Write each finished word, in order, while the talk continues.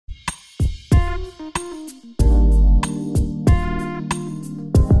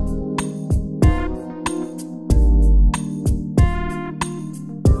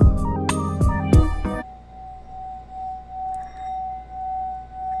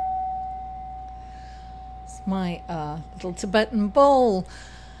My little Tibetan bowl.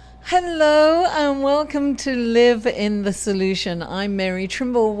 Hello and welcome to Live in the Solution. I'm Mary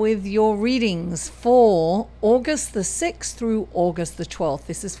Trimble with your readings for August the 6th through August the 12th.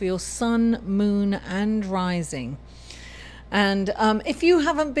 This is for your sun, moon and rising. And if you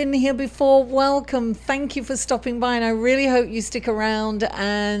haven't been here before, welcome. Thank you for stopping by, and I really hope you stick around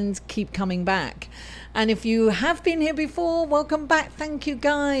and keep coming back. And if you have been here before, welcome back. Thank you,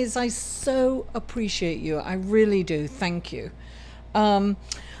 guys. I so appreciate you. I really do. Thank you.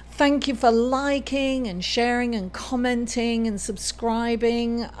 Thank you for liking and sharing and commenting and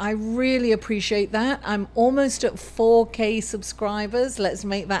subscribing. I really appreciate that. I'm almost at 4K subscribers. Let's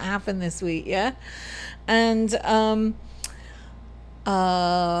make that happen this week, yeah? And what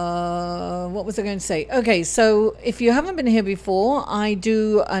was I going to say? Okay, so if you haven't been here before, I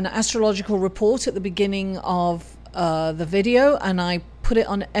do an astrological report at the beginning of the video, and I put it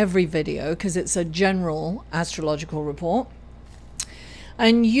on every video because it's a general astrological report.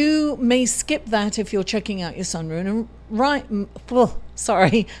 And you may skip that if you're checking out your sun, moon, and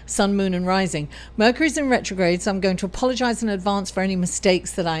sun, moon, and rising. Mercury's in retrograde, so I'm going to apologize in advance for any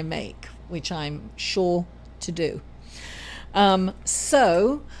mistakes that I make, which I'm sure to do. What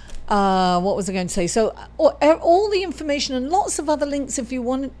was I going to say? So all the information and lots of other links, if you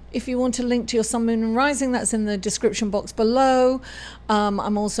want to link to your sun, moon and rising, that's in the description box below.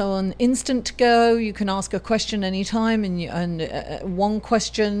 I'm also on Instant Go. You can ask a question anytime, and one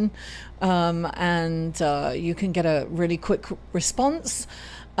question, and you can get a really quick response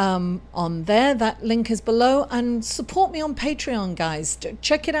on there. That link is below. And support me on Patreon, guys.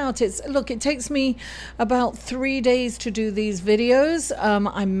 Check it out. It takes me about 3 days to do these videos.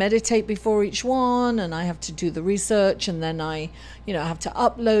 I meditate before each one, and I have to do the research, and then I have to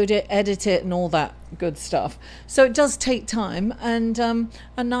upload it, edit it, and all that good stuff. So it does take time, and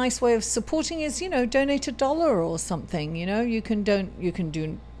a nice way of supporting is donate $1 or something. You can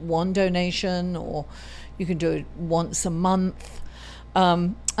do one donation, or you can do it once a month.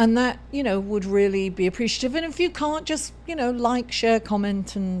 And that, would really be appreciative. And if you can't, just, like, share,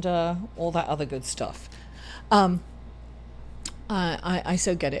 comment, and all that other good stuff. I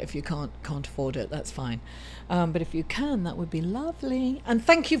so get it. If you can't afford it, that's fine. But if you can, that would be lovely. And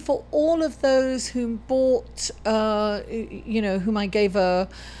thank you for all of those who bought, whom I gave a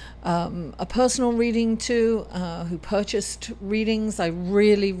personal reading to, who purchased readings. I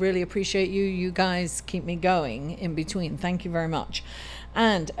really, really appreciate you. You guys keep me going in between. Thank you very much.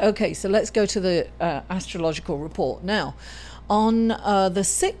 And okay, so let's go to the astrological report now. On the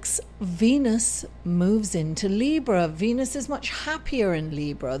 6th, Venus moves into Libra. Venus is much happier in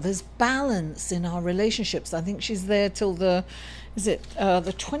Libra. There's balance in our relationships. I think she's there till the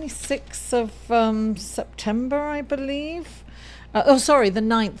 26th of September, I believe. The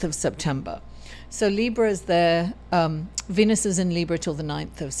 9th of September. So Libra is there. Venus is in Libra till the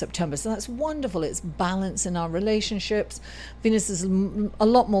 9th of September. So that's wonderful. It's balance in our relationships. Venus is a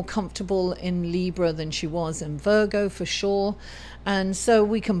lot more comfortable in Libra than she was in Virgo, for sure. And so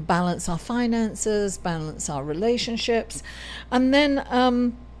we can balance our finances, balance our relationships. And then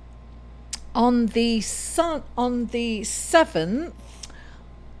on the 7th,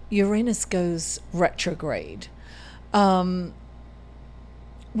 Uranus goes retrograde.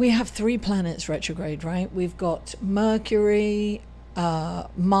 We have 3 planets retrograde, right? We've got Mercury,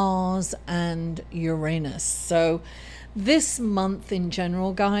 Mars, and Uranus. So this month in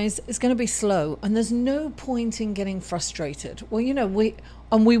general, guys, is going to be slow, and there's no point in getting frustrated. Well,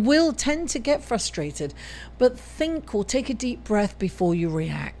 we will tend to get frustrated, but think or take a deep breath before you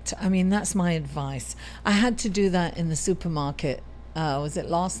react. I mean, that's my advice. I had to do that in the supermarket. Was it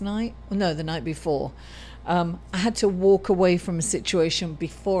last night? No, the night before. I had to walk away from a situation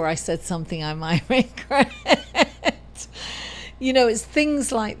before I said something I might regret. It's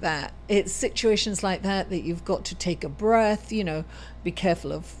things like that. It's situations like that you've got to take a breath, be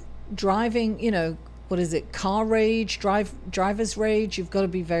careful of driving, what is it? Car rage, driver's rage. You've got to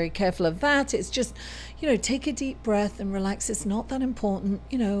be very careful of that. It's just, take a deep breath and relax. It's not that important.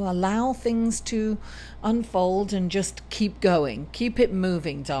 Allow things to unfold and just keep going. Keep it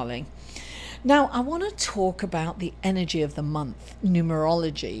moving, darling. Now, I want to talk about the energy of the month,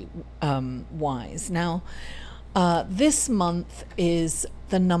 numerology wise. Now, this month is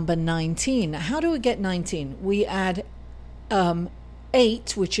the number 19. How do we get 19? We add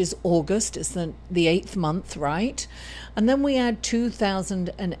 8, which is August, it's the 8th month, right? And then we add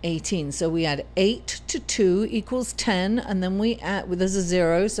 2018. So we add 8 to 2 equals 10. And then we add, well, there's a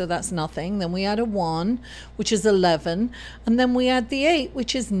 0, so that's nothing. Then we add a 1, which is 11. And then we add the 8,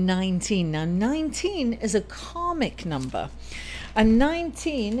 which is 19. Now, 19 is a karmic number. And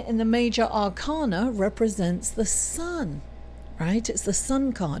 19 in the major arcana represents the sun, right? It's the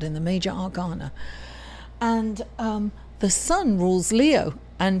sun card in the major arcana. And the sun rules Leo.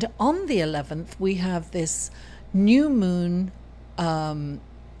 And on the 11th, we have this new moon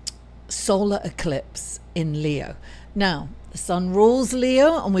solar eclipse in Leo. Now, the sun rules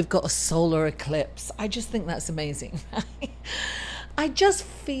Leo and we've got a solar eclipse. I just think that's amazing. I just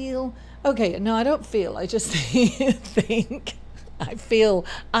feel, okay, no, I don't feel, I just think, I feel,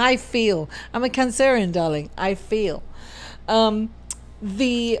 I'm a Cancerian, darling, I feel.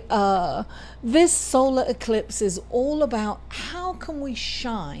 This solar eclipse is all about how can we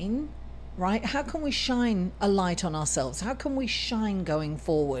shine, right? How can we shine a light on ourselves? How can we shine going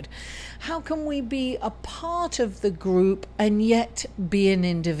forward? How can we be a part of the group and yet be an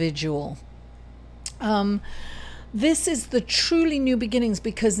individual? This is the truly new beginnings,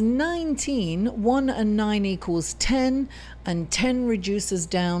 because 19, 1 and 9 equals 10, and 10 reduces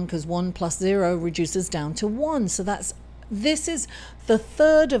down because 1 plus 0 reduces down to 1. So this is the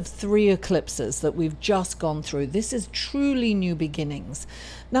third of 3 eclipses that we've just gone through. This is truly new beginnings.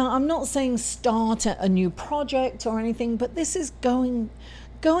 Now, I'm not saying start a new project or anything, but this is going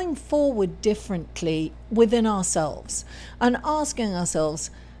forward differently within ourselves and asking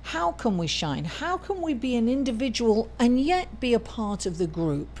ourselves, how can we shine? How can we be an individual and yet be a part of the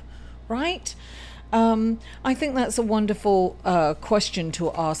group, right? I think that's a wonderful question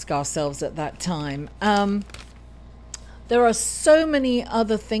to ask ourselves at that time. There are so many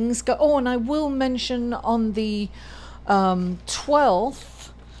other things and I will mention on the 12th,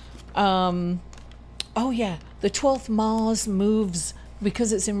 the 12th Mars moves,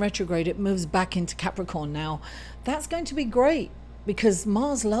 because it's in retrograde, it moves back into Capricorn. Now, that's going to be great because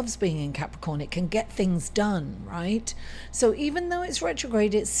Mars loves being in Capricorn. It can get things done, right? So even though it's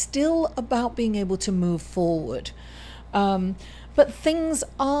retrograde, it's still about being able to move forward. But things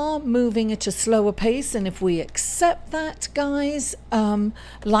are moving at a slower pace, and if we accept that, guys,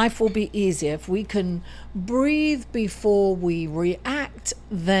 life will be easier. If we can breathe before we react,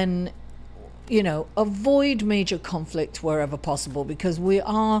 then, you know, avoid major conflict wherever possible, because we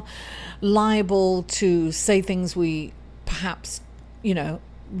are liable to say things we perhaps, you know,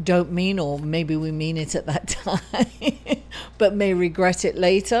 don't mean, or maybe we mean it at that time but may regret it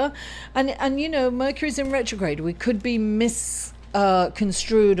later. And you know, Mercury's in retrograde. We could be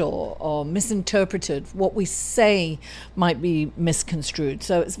misconstrued or misinterpreted. What we say might be misconstrued.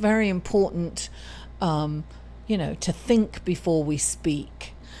 So it's very important, you know, to think before we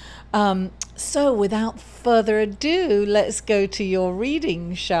speak. So without further ado, let's go to your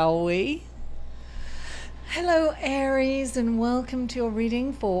reading, shall we? Hello, Aries, and welcome to your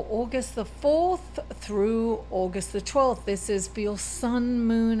reading for August the 4th through August the 12th. This is for your sun,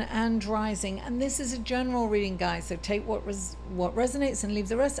 moon, and rising, and this is a general reading, guys. So take what resonates and leave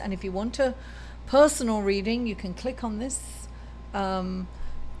the rest. And if you want a personal reading, you can click on this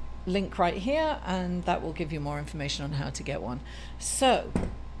link right here, and that will give you more information on how to get one. So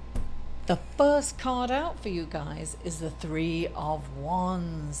the first card out for you guys is the 3 of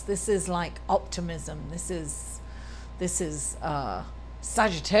Wands. This is like optimism. This is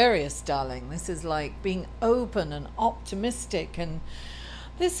Sagittarius, darling. This is like being open and optimistic, and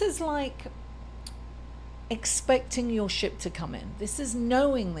this is like expecting your ship to come in. This is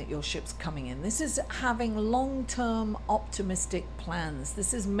knowing that your ship's coming in. This is having long-term optimistic plans.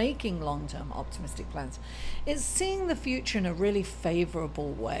 This is making long-term optimistic plans. It's seeing the future in a really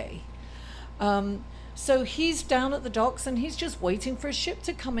favorable way. So he's down at the docks and he's just waiting for a ship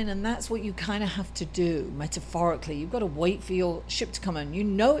to come in, and that's what you kind of have to do metaphorically. You've got to wait for your ship to come in. You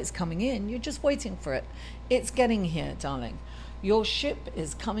know it's coming in, you're just waiting for it. It's getting here, darling. Your ship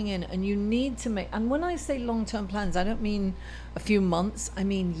is coming in, and you need to make, and when I say long-term plans, I don't mean a few months, I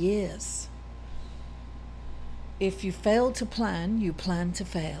mean years. If you fail to plan, you plan to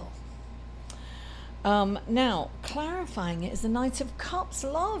fail. Now, clarifying it is the Knight of Cups.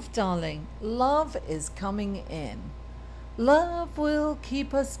 Love, darling. Love is coming in. Love will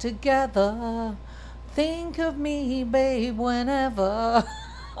keep us together. Think of me, babe, whenever.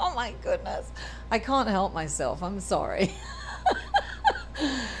 Oh my goodness. I can't help myself. I'm sorry.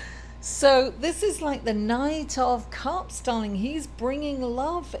 So this is like the Knight of Cups, darling. He's bringing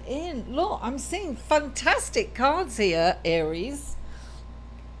love in. Look, I'm seeing fantastic cards here, Aries.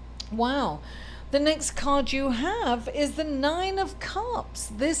 Wow. The next card you have is the Nine of Cups.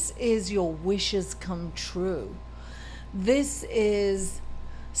 This is your wishes come true. This is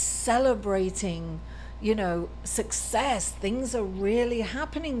celebrating, you know, success. Things are really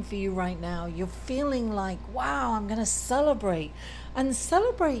happening for you right now. You're feeling like, wow, I'm going to celebrate. And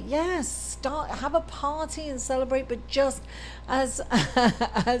celebrate, yes, have a party and celebrate, but just as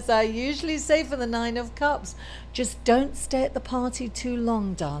as I usually say for the Nine of Cups, just don't stay at the party too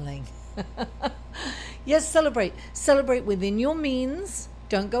long, darling. Yes, celebrate within your means.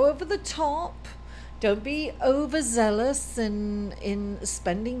 Don't go over the top. Don't be overzealous in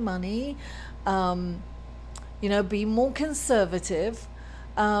spending money. You know, be more conservative.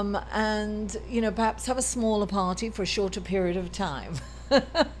 And, you know, perhaps have a smaller party for a shorter period of time.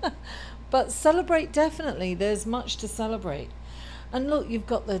 But celebrate, definitely. There's much to celebrate. And look, you've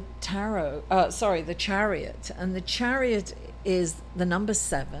got the the Chariot. And the Chariot is the number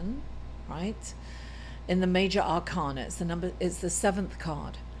 7, right? In the major arcana, it's the 7th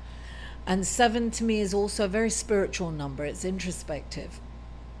card. And 7 to me is also a very spiritual number. It's introspective.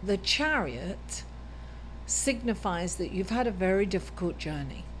 The Chariot signifies that you've had a very difficult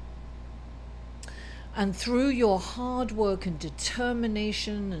journey. And through your hard work and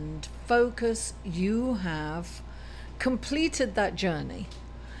determination and focus, you have completed that journey.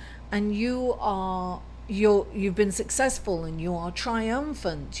 And you've been successful and you are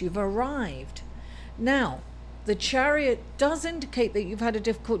triumphant. You've arrived. Now, the Chariot does indicate that you've had a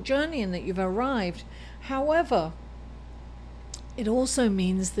difficult journey and that you've arrived. However, it also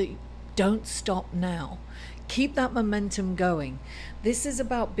means that don't stop now. Keep that momentum going. This is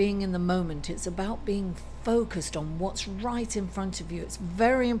about being in the moment. It's about being focused on what's right in front of you. It's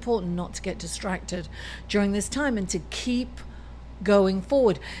very important not to get distracted during this time and to keep going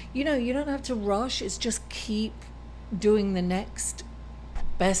forward. You know, you don't have to rush. It's just keep doing the next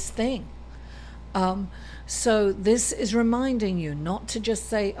best thing. So this is reminding you not to just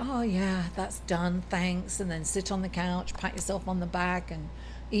say, oh yeah, that's done, thanks, and then sit on the couch, pat yourself on the back and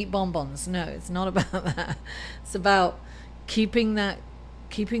eat bonbons. No, it's not about that. It's about keeping that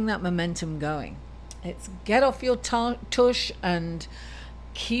momentum going. It's get off your tush and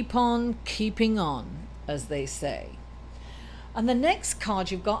keep on keeping on, as they say. And the next card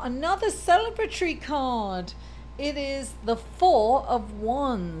you've got, another celebratory card. It is the Four of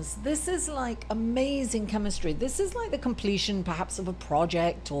Wands. This is like amazing chemistry. This is like the completion perhaps of a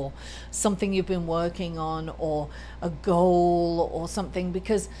project or something you've been working on or a goal or something,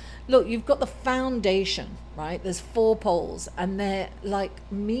 because look, you've got the foundation, right? There's 4 poles and they're like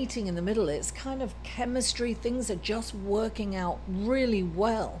meeting in the middle. It's kind of chemistry. Things are just working out really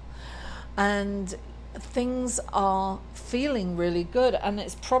well and things are feeling really good. And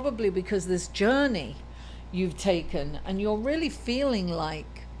it's probably because this journey you've taken and you're really feeling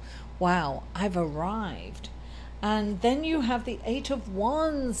like, wow, I've arrived. And then you have the 8 of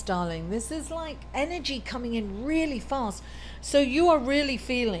Wands, darling. This is like energy coming in really fast. So you are really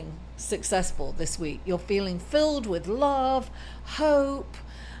feeling successful this week. You're feeling filled with love, hope,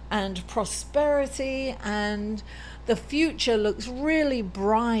 and prosperity, and the future looks really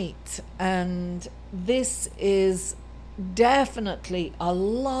bright. And this is definitely a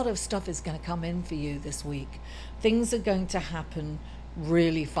lot of stuff is going to come in for you this week. Things are going to happen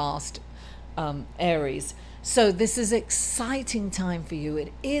really fast, Aries. So this is exciting time for you.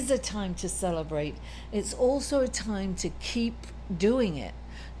 It is a time to celebrate. It's also a time to keep doing it.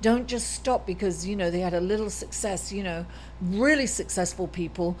 Don't just stop because, you know, they had a little success. You know, really successful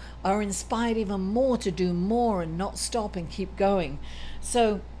people are inspired even more to do more and not stop and keep going.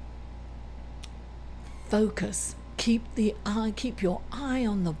 So focus. Keep your eye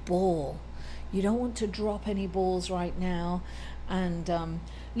on the ball. You don't want to drop any balls right now. And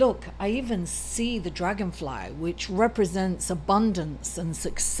look, I even see the dragonfly, which represents abundance and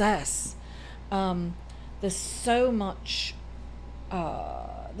success. There's so much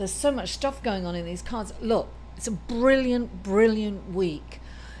stuff going on in these cards. Look, it's a brilliant, brilliant week.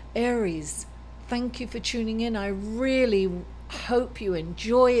 Aries, thank you for tuning in. I really hope you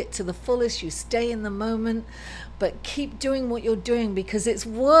enjoy it to the fullest. You stay in the moment, but keep doing what you're doing because it's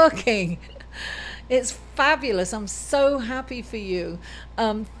working. It's fabulous. I'm so happy for you.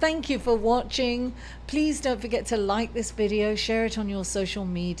 Thank you for watching. Please don't forget to like this video, share it on your social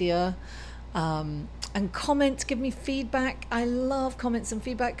media, and comment, give me feedback. I love comments and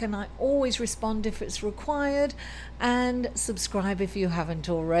feedback, and I always respond if it's required. And subscribe if you haven't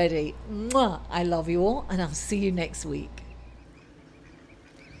already. Mwah! I love you all, and I'll see you next week.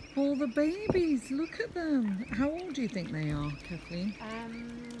 All the babies, look at them. How old do you think they are, Kathleen?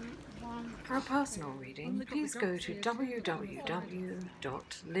 For a personal reading, please go to www.livein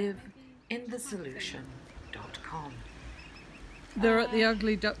inthesolution.com. They're at the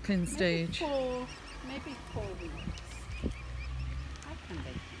ugly duckling stage. Maybe 4 weeks. I can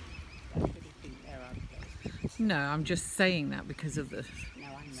they think? I really think they're ugly. No, I'm just saying that because of the No,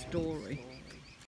 I know the story. story.